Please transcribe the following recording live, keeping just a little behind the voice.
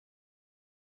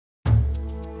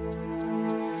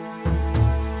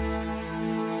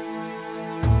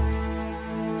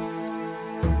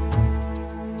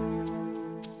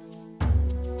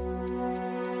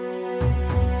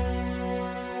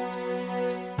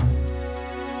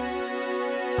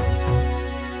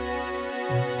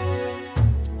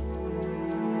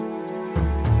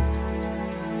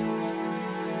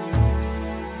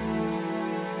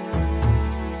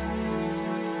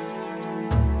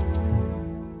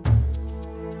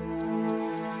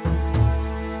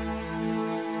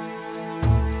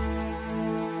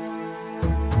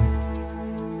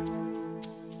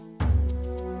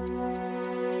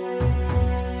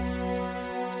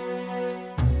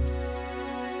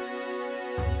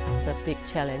the big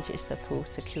challenge is the food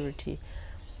security.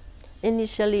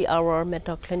 Initially, our Mae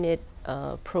Tao clinic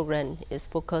program is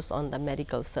focused on the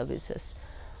medical services,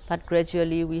 but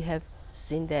gradually we have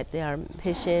seen that there are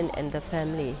patients and the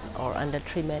family or under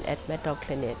treatment at Mae Tao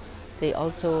clinic. They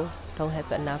also don't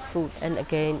have enough food, and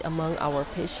again among our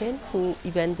patients who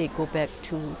even they go back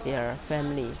to their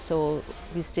family, so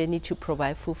we still need to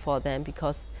provide food for them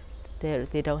because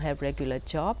they don't have regular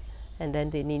job, and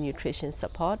then they need nutrition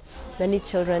support. Many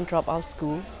children drop out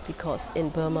school because in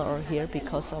Burma or here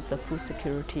because of the food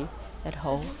security at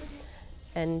home,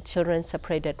 and children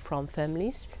separated from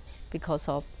families because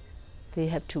of they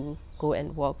have to go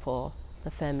and work for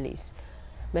the families.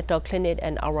 Mae Tao clinic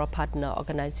and our partner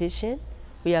organization,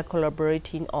 we are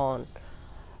collaborating on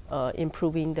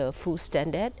improving the food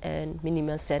standard and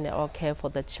minimum standard of care for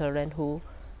the children who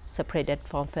separated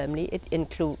from family. It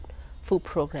includes food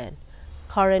program.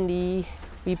 Currently,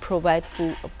 we provide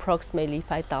food approximately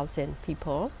 5,000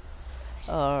 people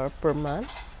per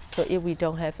month. So if we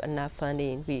don't have enough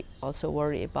funding, we also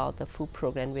worry about the food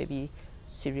program will be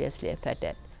seriously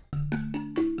affected.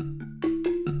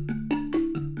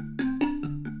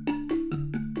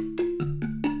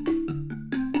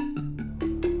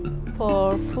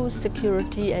 For food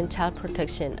security and child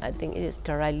protection, I think it is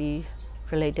directly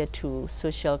related to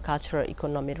social, cultural,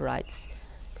 economic rights,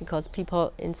 because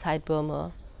people inside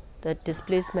Burma, the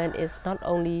displacement is not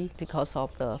only because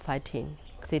of the fighting.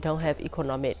 They don't have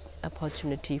economic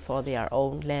opportunity for their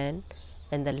own land,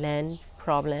 and the land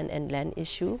problem and land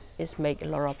issue is make a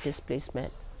lot of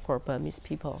displacement for Burmese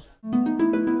people.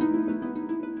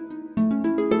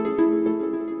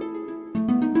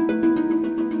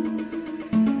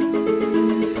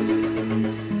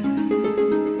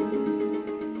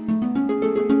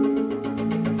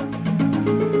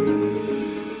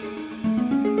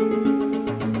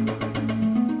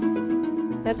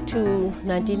 Back to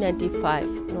 1995,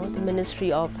 the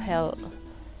Ministry of Health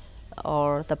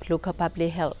or the local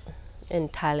public health in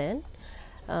Thailand,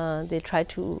 they try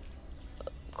to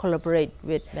collaborate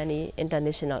with many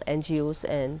international NGOs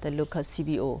and the local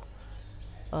CBO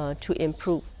to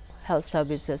improve health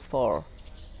services for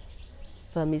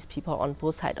Burmese people on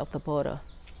both sides of the border.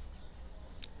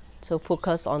 So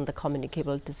focus on the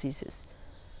communicable diseases,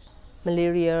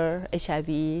 malaria,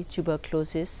 HIV,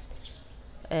 tuberculosis,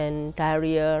 and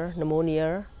diarrhea,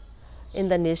 pneumonia. In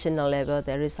the national level,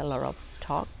 there is a lot of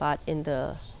talk, but in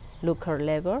the local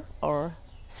level or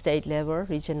state level,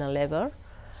 regional level,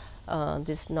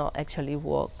 this not actually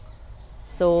work.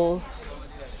 So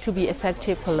to be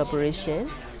effective collaboration,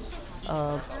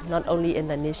 not only in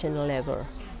the national level,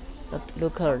 the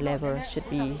local level should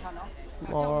be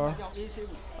more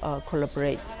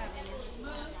collaborate.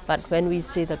 But when we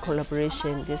see the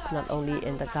collaboration, this not only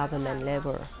in the government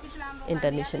level,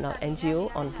 international NGO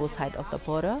on both sides of the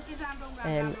border,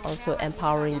 and also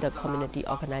empowering the community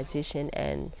organization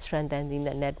and strengthening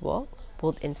the network,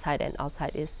 both inside and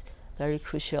outside, is very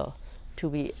crucial to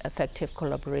be effective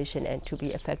collaboration and to be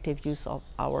effective use of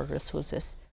our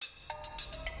resources.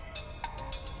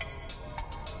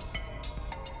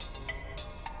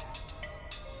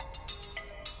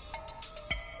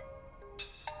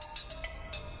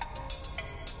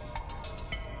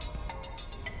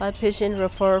 By patient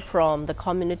refer from the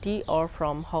community or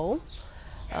from home,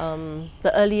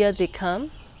 the earlier they come,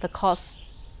 the cost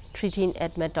treating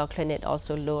at Mae Tao clinic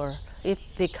also lower. If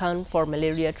they come for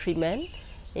malaria treatment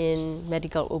in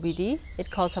medical OPD, it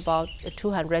costs about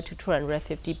 200 to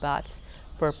 250 bahts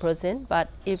per person. But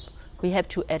if we have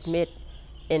to admit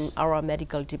in our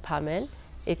medical department,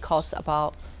 it costs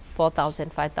about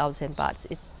 4,000, 5,000 bahts.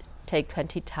 It takes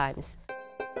 20 times.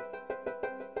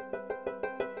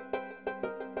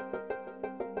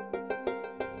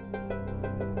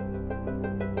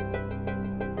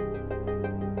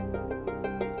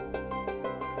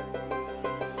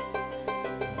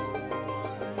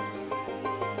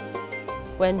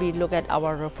 When we look at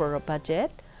our referral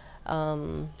budget,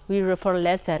 we refer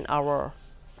less than 1%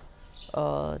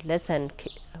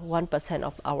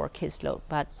 of our caseload,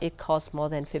 but it costs more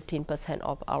than 15%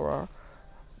 of our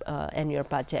annual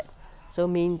budget. So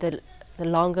mean the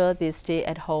longer they stay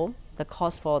at home, the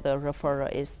cost for the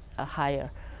referral is higher.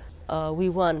 We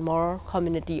want more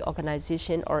community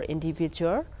organization or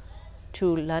individual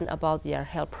to learn about their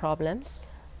health problems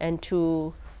and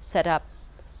to set up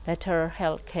better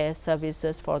health care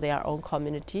services for their own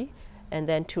community, and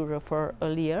then to refer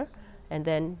earlier, and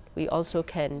then we also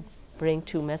can bring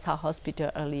to Mae Tao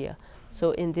Hospital earlier.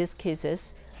 So in these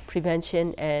cases,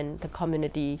 prevention and the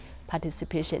community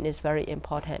participation is very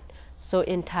important. So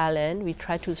in Thailand, we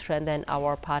try to strengthen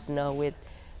our partner with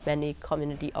many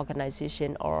community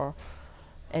organizations or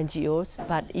NGOs,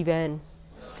 but even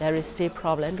there is still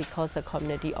problem because the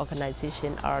community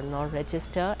organizations are not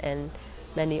registered, and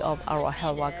many of our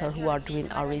health workers who are doing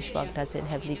outreach work doesn't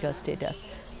have legal status.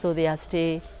 So there are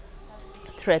still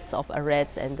threats of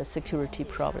arrest and the security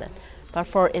problem. But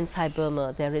for inside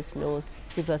Burma, there is no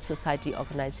civil society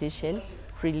organization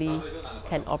really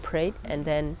can operate, and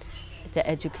then the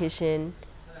education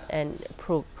and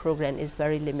program is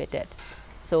very limited.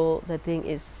 So the thing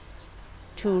is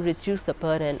to reduce the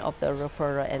burden of the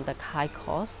referral and the high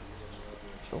cost.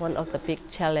 One of the big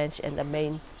challenge and the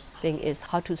main thing is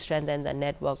how to strengthen the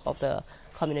network of the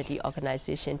community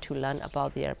organization to learn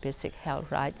about their basic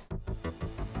health rights.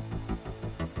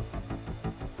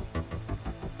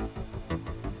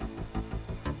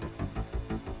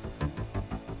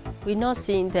 We're not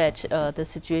seeing that the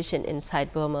situation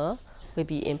inside Burma will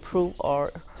be improved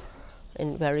or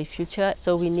in very future.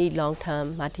 So we need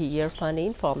long-term multi-year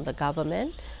funding from the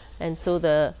government. And so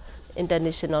the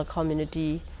international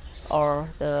community or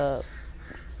the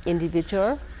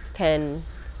individual can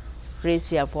raise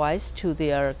their voice to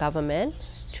their government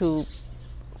to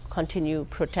continue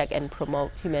protect and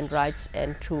promote human rights,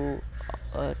 and to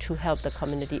help the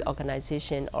community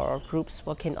organization or groups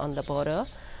working on the border.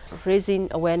 Raising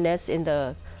awareness in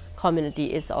the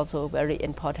community is also very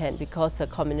important, because the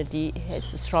community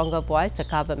has a stronger voice, the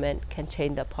government can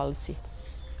change the policy.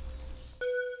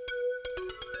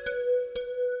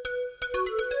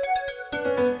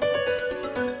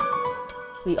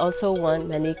 We also want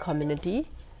many community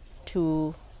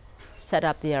to set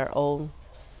up their own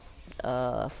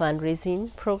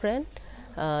fundraising program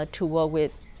to work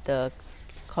with the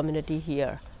community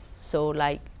here. So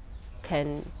like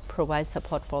can provide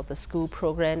support for the school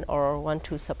program, or want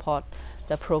to support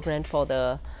the program for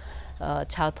the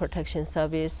child protection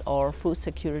service or food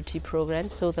security program.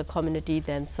 So the community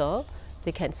themselves,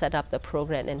 they can set up the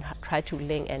program and try to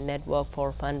link and network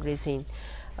for fundraising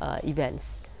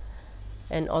events.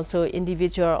 And also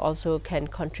individual also can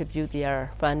contribute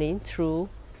their funding through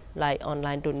like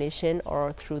online donation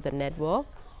or through the network.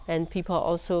 And people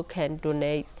also can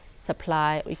donate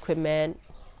supply, equipment,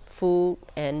 food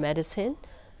and medicine.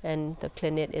 And the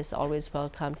clinic is always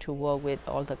welcome to work with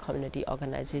all the community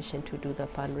organizations to do the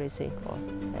fundraising for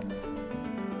that.